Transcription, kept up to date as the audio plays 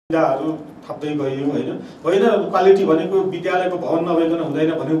सुविधाहरू थप्दै गयो होइन क्वालिटी भनेको विद्यालयको भवन नभइकन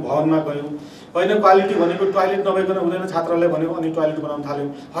हुँदैन भन्यो भवनमा गयौँ होइन क्वालिटी भनेको टोयलेट नभइकन हुँदैन छात्रलाई भन्यो अनि टोयलेट बनाउन थाल्यौँ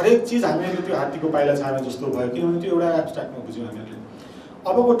हरेक चिज हामीहरूले त्यो हात्तीको पाइला छाना जस्तो भयो किनभने त्यो एउटा एब्स्ट्र्याक्टमा बुझ्यौँ हामीहरूले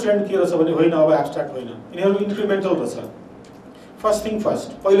अबको ट्रेन्ड के रहेछ भने होइन अब एब्स्ट्र्याक्ट होइन यिनीहरू इन्क्रिमेन्टल रहेछ फर्स्ट थिङ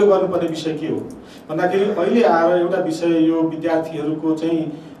फर्स्ट पहिलो गर्नुपर्ने विषय के हो भन्दाखेरि अहिले आएर एउटा विषय यो विद्यार्थीहरूको चाहिँ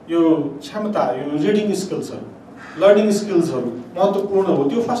यो क्षमता यो रिडिङ स्किल्सहरू लर्निङ स्किल्सहरू महत्त्वपूर्ण हो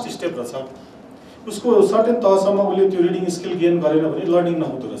त्यो फर्स्ट स्टेप रहेछ उसको सर्टेन तहसम्म उसले त्यो रिडिङ स्किल गेन गरेन भने लर्निङ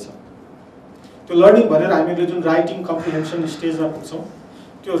नहुँदो रहेछ त्यो लर्निङ भनेर हामीले जुन राइटिङ कम्प्रिहेन्सन स्टेजमा पुग्छौँ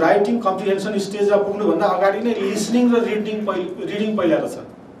त्यो राइटिङ कम्प्रिहेन्सन स्टेजमा पुग्नुभन्दा अगाडि नै लिसनिङ र रिडिङ पहिला रहेछ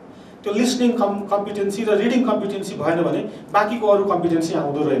त्यो लिसनिङ कम्पिटेन्सी र रिडिङ कम्पिटेन्सी भएन भने बाँकीको अरू कम्पिटेन्सी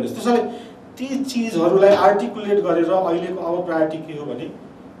आउँदो रहेन त्यसैले ती चिजहरूलाई आर्टिकुलेट गरेर अहिलेको अब प्रायोरिटी के हो भने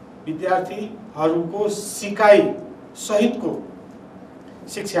विद्यार्थीहरूको सिकाइ सहितको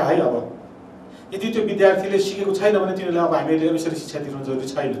शिक्षा है अब यदि त्यो विद्यार्थीले सिकेको छैन भने तिनीहरूलाई अब हामीले यसरी शिक्षा दिनु जरुरी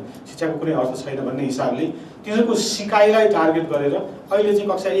छैन शिक्षाको कुनै अर्थ छैन भन्ने हिसाबले तिनीहरूको सिकाइलाई टार्गेट गरेर अहिले चाहिँ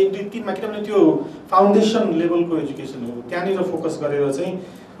कक्षा 1, 2, 3 मा किनभने त्यो फाउन्डेसन लेभलको एजुकेसन हो त्यहाँनिर फोकस गरेर चाहिँ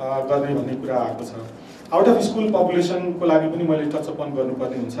गर्ने भन्ने कुरा आएको छ आउट अफ स्कुल पपुलेसनको लागि पनि मैले टचअप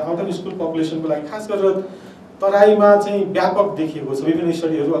गर्नुपर्ने हुन्छ आउट अफ स्कुल पपुलेसनको लागि खास गरेर तराईमा चाहिँ व्यापक देखिएको छ विभिन्न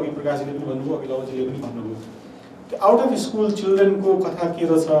स्टडीहरू अघि प्रकाशले पनि भन्नुभयो अघि लवजीले पनि भन्नुभयो त्यो आउट अफ स्कुल चिल्ड्रेनको कथा के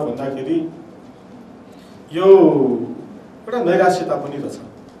रहेछ भन्दाखेरि यो एउटा नैराश्यता पनि रहेछ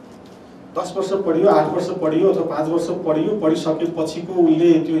 10 वर्ष पढियो 8 वर्ष पढियो अथवा 5 वर्ष पढियो पढिसकेपछिको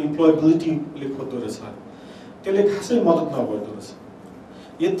उसले त्यो इम्प्लोएबिलिटीले खोज्दो रहेछ त्यसले खासै मद्दत नगर्दो रहेछ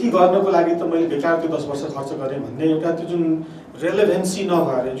यति गर्नको लागि त मैले बेकार त्यो 10 वर्ष खर्च गरेँ भन्ने एउटा त्यो जुन रेलेभेन्सी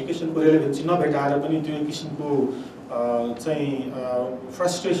नभएर एजुकेसनको रेलेभेन्सी नभेटाएर पनि त्यो एक किसिमको चाहिँ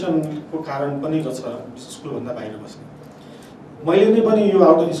फ्रस्ट्रेसनको कारण पनि रहेछ स्कुलभन्दा बाहिर बस्ने मैले नै पनि यो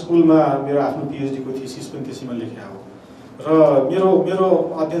आउट अफ स्कुलमा मेरो आफ्नो पिएचडीको थिसिस पनि त्यसैमा लेखेँ हो र मेरो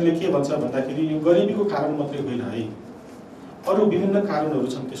अध्ययनले के भन्छ भन्दाखेरि यो गरिबीको कारण मात्रै होइन है अरू विभिन्न कारणहरू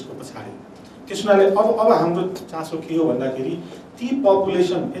छन् त्यसको पछाडि त्यस हुनाले अब हाम्रो चासो के हो भन्दाखेरि ती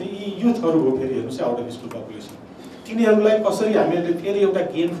पपुलेसन फेरि यी युथहरू हो फेरि हेर्नुहोस् आउट अफ स्कुल पपुलेसन तिनीहरूलाई कसरी हामीले फेरि एउटा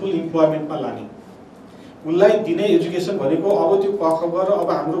गेनफुल इम्प्लोयमेन्टमा लाने उसलाई दिने एजुकेसन भनेको अब त्यो क ख ग र अब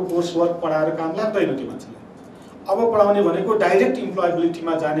हाम्रो कोर्स वर्क पढाएर काम लाग्दैन त्यो मान्छेलाई अब पढाउने भनेको डाइरेक्ट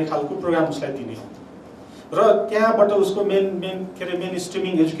इम्प्लोएबिलिटीमा जाने खालको प्रोग्राम उसलाई दिने हो र त्यहाँबाट उसको मेन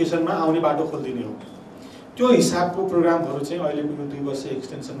स्ट्रिमिङ एजुकेसनमा आउने बाटो खोलिदिने हो त्यो हिसाबको प्रोग्रामहरू चाहिँ अहिलेको यो 2 वर्ष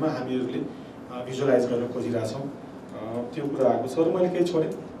एक्सटेन्सनमा हामीहरूले भिजुअलाइज गर्न खोजिरहेछौँ त्यो कुरा आएको छ र मैले केही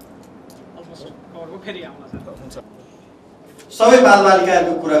छोडेँ सबै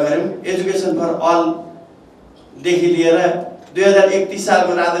बालबालिकाहरूको कुरा गऱ्यौँ एजुकेसन फर अल देखि लिएर 2031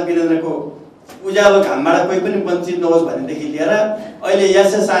 सालको राधा वीरेन्द्रको उज्यालो घामबाट कोही पनि वञ्चित नहोस् भन्नेदेखि लिएर अहिले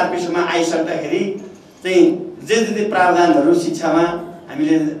एसएसआरपीमा आइसक्दाखेरि चाहिँ जे प्रावधानहरू शिक्षामा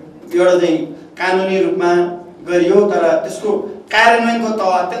हामीले एउटा चाहिँ कानुनी रूपमा गरियो तर त्यसको कार्यान्वयनको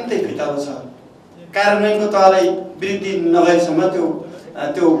तह अत्यन्तै भित्र छ कार्यान्वयनको तहलाई वृद्धि नगरेसम्म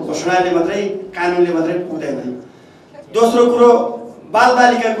त्यो घोषणाले मात्रै कानुनले मात्रै पुग्दैन दोस्रो कुरो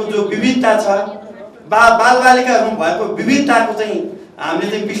बालबालिकाको जो विविधता छ बालबालिकाहरू भएको विविधताको चाहिँ हामीले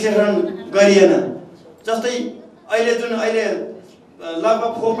चाहिँ विश्लेषण गरिएन जस्तै अहिले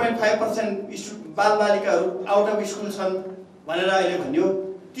लगभग 4.5% बालबालिकाहरू आउट अफ स्कुल छन् भनेर अहिले भन्यो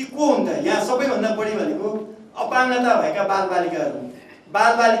ती को हुन् त यहाँ सबैभन्दा बढी भनेको अपाङ्गता भएका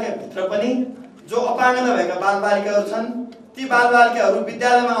बालबालिकाभित्र पनि जो अपाङ्गता भएका बालबालिकाहरू छन् ती बालबालिकाहरू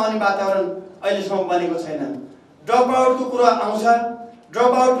विद्यालयमा आउने वातावरण अहिलेसम्म बनेको छैन ड्रप आउटको कुरा आउँछ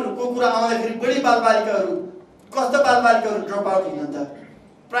ड्रप आउटको कुरा आउँदाखेरि बढी बालबालिकाहरू कस्ता बालबालिकाहरू ड्रप आउट हुनुहुन्छ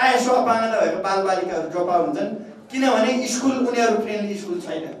प्रायः सो अपाङ्गता भएका बालबालिकाहरू ड्रप आउट हुन्छन् किनभने स्कुल उनीहरू फ्रेन्डली स्कुल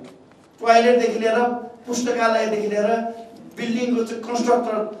छैन टोयलेटदेखि लिएर पुस्तकालयदेखि लिएर बिल्डिङको चाहिँ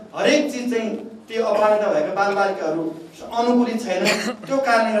कन्स्ट्रक्टर हरेक चिज चाहिँ त्यो अपाङ्गता भएका बालबालिकाहरू अनुकूलित छैन त्यो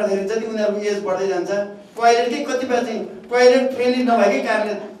कारणले गर्दाखेरि जति उनीहरूको एज बढ्दै जान्छ टोयलेटकै कतिपय चाहिँ टोयलेट फ्रेन्डली नभएकै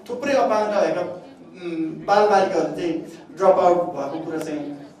कारणले थुप्रै अपाङ्गता भएका बालबालिकाहरू चाहिँ ड्रप आउट भएको कुरा चाहिँ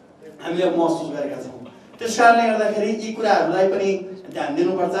हामीले महसुस गरेका छौँ त्यस कारणले गर्दाखेरि यी कुराहरूलाई पनि ध्यान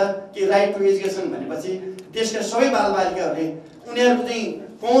दिनुपर्छ कि राइट टु एजुकेसन भनेपछि देशका सबै बालबालिकाहरूले उनीहरूको चाहिँ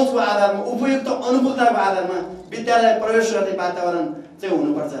पहुँचको आधारमा उपयुक्त अनुकूलताको आधारमा विद्यालय प्रवेश गर्ने वातावरण चाहिँ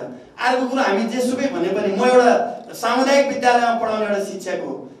हुनुपर्छ अर्को कुरो हामी जेसुकै भने पनि म एउटा सामुदायिक विद्यालयमा पढाउने एउटा शिक्षक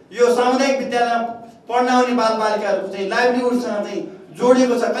हो यो सामुदायिक विद्यालयमा पढ्न आउने बालबालिकाहरूको चाहिँ लाइभलीहुडसँग चाहिँ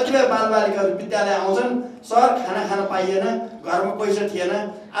जोडिएको छ कतिपय बालबालिकाहरू विद्यालय आउँछन् सर खाना खान पाइएन घरमा पैसा थिएन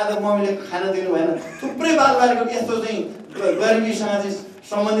आज मम्मीले खाना दिनु भएन थुप्रै बालबालिकाहरू यस्तो चाहिँ गरिबीसँग चाहिँ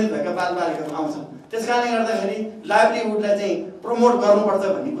सम्बन्धित भएका बालबालिकाहरू आउँछन् त्यसकारणले गर्दाखेरि लाइभलीहुडलाई चाहिँ प्रमोट गर्नुपर्छ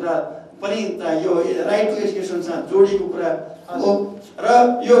भन्ने कुरा पनि यो राइट टु एजुकेसनसँग जोडिएको कुरा हो। र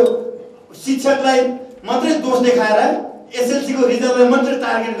यो शिक्षकलाई मात्रै दोष देखाएर एसएलसीको रिजल्टलाई मात्रै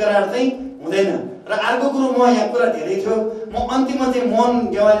टार्गेट गरेर चाहिँ हुँदैन। र अर्को कुरो म यहाँ कुरा धेरै थियो, म अन्तिममा चाहिँ मोहन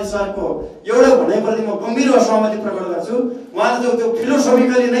गेवाली सरको एउटा भनाइप्रति म गम्भीर असहमति प्रकट गर्छु। उहाँले त्यो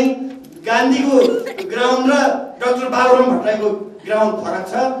फिलोसोफिकली नै गान्धीको ग्राउन्ड र डाक्टर बाबुराम भट्टराईको ग्राउन्ड फरक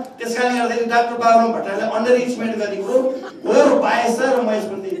छ। त्यसकारणले गर्दाखेरि डाक्टर बाबुराम भट्टराईले अन्डर एस्टिमेट गरेको घोर बायस छ र म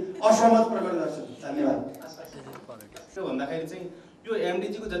यसप्रति असहमत प्रकट गर्छु। धन्यवाद। त्यो भन्दाखेरि चाहिँ यो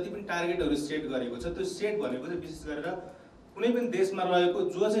एमडिजीको जति पनि टार्गेटहरू सेट गरेको छ त्यो सेट भनेको चाहिँ विशेष गरेर कुनै पनि देशमा रहेको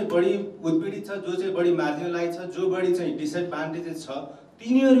जो चाहिँ बढी उत्पीडित छ, जो चाहिँ बढी मार्जिनलाइज छ, जो बढी चाहिँ डिसएडभान्टेजेस छ,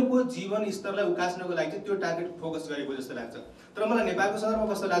 तिनीहरूको जीवन स्तरलाई उकास्नको लागि चाहिँ त्यो टार्गेट फोकस गरेको जस्तो लाग्छ। तर मलाई नेपालको सन्दर्भमा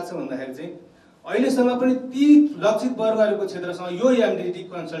कस्तो लाग्छ भन्दाखेरि चाहिँ अहिलेसम्म पनि ती लक्षित वर्गहरूको क्षेत्रसँग यो एमडिजी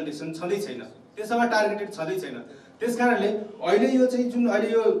कन्सल्टेसन छँदै छैन, त्यसमा टार्गेटेड छँदै छैन। त्यसकारणले अहिले यो चाहिँ जुन अहिले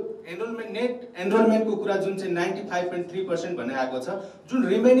यो नेट एनरोलमेन्टको कुरा जुन चाहिँ 95.3% भन्ने आएको छ, जुन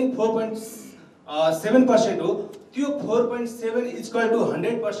रिमेनिङ 4.7% हो, त्यो 4.7 इक्वल टु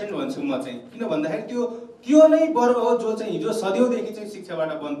 100% भन्छु म चाहिँ। किन भन्दाखेरि त्यो नै वर्ग हो जो चाहिँ हिजो सदैवदेखि चाहिँ शिक्षाबाट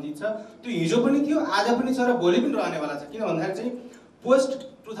वञ्चित छ। त्यो हिजो पनि थियो, आज पनि छ र भोलि पनि रहनेवाला छ। किन भन्दाखेरि चाहिँ पोस्ट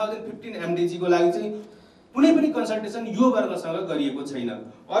 2015 एमडिजीको लागि चाहिँ कुनै पनि कन्सल्टेसन यो वर्गसँग गरिएको छैन।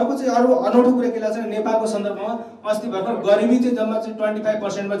 अर्को चाहिँ अरू अनौठो कुरा के लाग्छ भने नेपालको सन्दर्भमा अस्ति भर्खर गरिबी चाहिँ जम्मा चाहिँ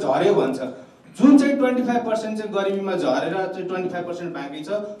 25% मा झर्यो भन्छ। जुन चाहिँ 25% चाहिँ गरिबीमा झरेर चाहिँ 25% बाँकी छ,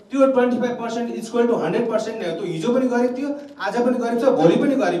 त्यो 25% इक्वल टु 100% नै हो। त्यो हिजो पनि गरिब थियो, आज पनि गरिब छ, भोलि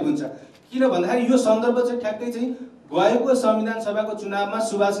पनि गरिब हुन्छ। किन भन्दाखेरि यो सन्दर्भ चाहिँ ठ्याक्कै चाहिँ गएको संविधान सभाको चुनावमा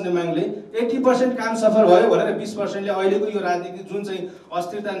सुभाष नेमाङले 80% काम सफल भयो भनेर 20%ले अहिलेको यो राजनीति जुन चाहिँ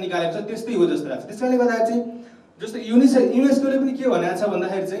अस्थिरता निकालेको छ त्यस्तै हो जस्तो लाग्छ। त्यसकारणले गर्दा चाहिँ जस्तो युनेस्कोले पनि के भनेको छ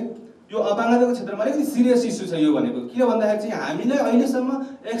भन्दाखेरि चाहिँ यो अपाङ्गताको क्षेत्रमा अलिकति सिरियस इस्यु छ यो भनेको। किन भन्दाखेरि चाहिँ हामीलाई अहिलेसम्म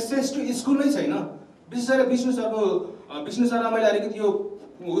एक्सेस टु स्कुल नै छैन। विशेष गरेर विष्णु सरलाई मैले अलिकति यो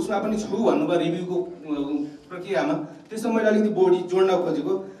उसमा पनि छु भन्नुभयो रिभ्यूको प्रक्रियामा, त्यसमा मैले अलिकति बढी जोड्न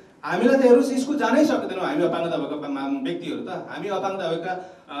खोजेको। हामीलाई त हेर्नुहोस् स्कुल जानै सक्दैनौँ हामी अपाङ्गता भएका व्यक्तिहरू, त हामी अपाङ्गता भएका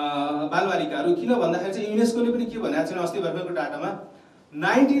बालबालिकाहरू। किन भन्दाखेरि चाहिँ युनेस्कोले पनि के भनेको छैन अस्ति भर्खरको डाटामा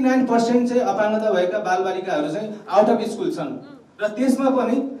 99% चाहिँ अपाङ्गता भएका बालबालिकाहरू चाहिँ आउट अफ स्कुल छन् र त्यसमा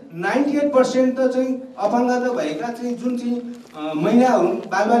पनि 98% त चाहिँ अपाङ्गता भएका चाहिँ जुन चाहिँ महिला हुन्,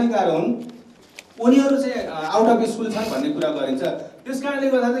 बालबालिकाहरू हुन्, उनीहरू चाहिँ आउट अफ स्कुल छन् भन्ने कुरा गरिन्छ। त्यसकारणले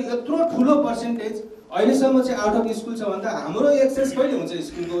गर्दा चाहिँ यत्रो ठुलो पर्सेन्टेज अहिलेसम्म चाहिँ आउट अफ स्कुल छ भने त हाम्रो एक्सेस कहिले हुन्छ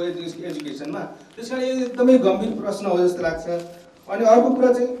स्कुलको एजुकेसनमा? त्यसकारण यो एकदमै गम्भीर प्रश्न हो जस्तो लाग्छ। अनि अर्को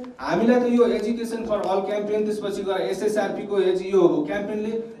कुरा चाहिँ हामीलाई त यो एजुकेसन फर अल क्याम्पेन, त्यसपछि गएर एसएसआरपीको यो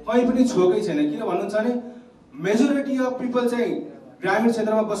क्याम्पेनले कहीँ पनि छोकै छैन। किन भन्नुहुन्छ भने मेजोरिटी अफ पिपल चाहिँ ग्रामीण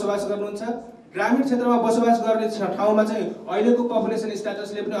क्षेत्रमा बसोबास गर्नुहुन्छ। ग्रामीण क्षेत्रमा बसोबास गर्ने ठाउँमा चाहिँ अहिलेको पपुलेसन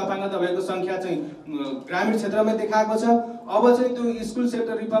स्ट्याटसले पनि अपाङ्गता भएको सङ्ख्या चाहिँ ग्रामीण क्षेत्रमै देखाएको छ। अब चाहिँ त्यो स्कुल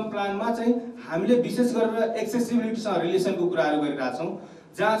सेक्टर रिफर्म प्लानमा चाहिँ हामीले विशेष गरेर एक्सेसिबिलिटीसँग रिलेसनको कुराहरू गरिरहेछौँ,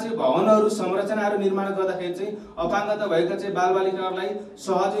 जहाँ चाहिँ भवनहरू संरचनाहरू निर्माण गर्दाखेरि चाहिँ अपाङ्गता भएका चाहिँ बालबालिकाहरूलाई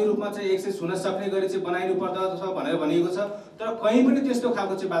सहजै रूपमा चाहिँ एक्सेस हुन सक्ने गरी चाहिँ बनाइनु पर्दछ भनेर भनिएको छ। तर कहीँ पनि त्यस्तो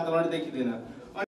खालको चाहिँ वातावरण देखिँदैन।